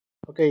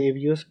Okay, if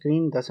your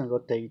screen doesn't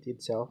rotate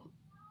itself,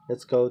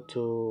 let's go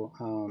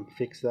to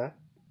fix that.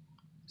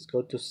 Let's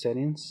go to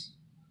settings,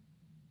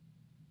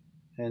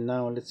 and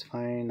now let's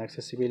find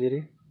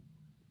accessibility,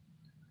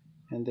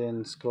 and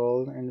then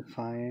scroll and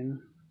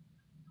find,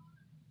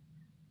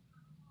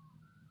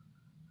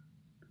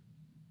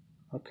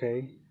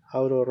 okay,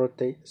 auto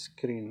rotate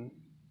screen.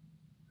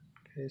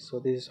 Okay, so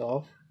this is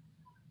off,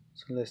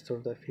 so let's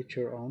turn the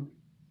feature on.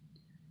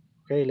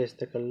 Okay, let's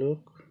take a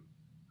look.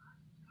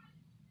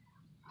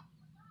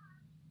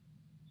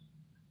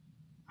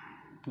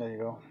 There you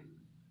go.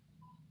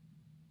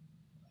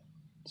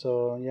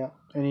 So yeah,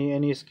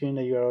 any screen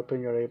that you are open,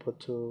 you're able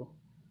to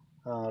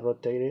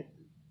rotate it,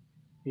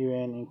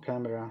 even in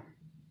camera.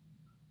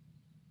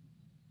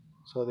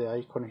 So the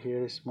icon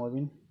here is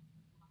moving.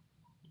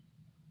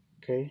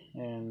 Okay,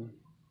 and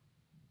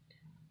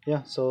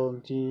yeah,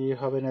 so do you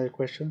have any other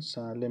questions?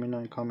 Let me know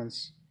in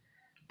comments.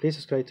 Please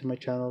subscribe to my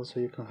channel so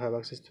you can have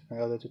access to my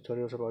other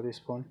tutorials about this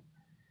phone,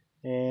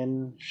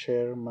 and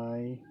share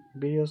my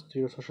videos to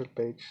your social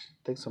page.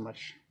 Thanks so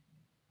much.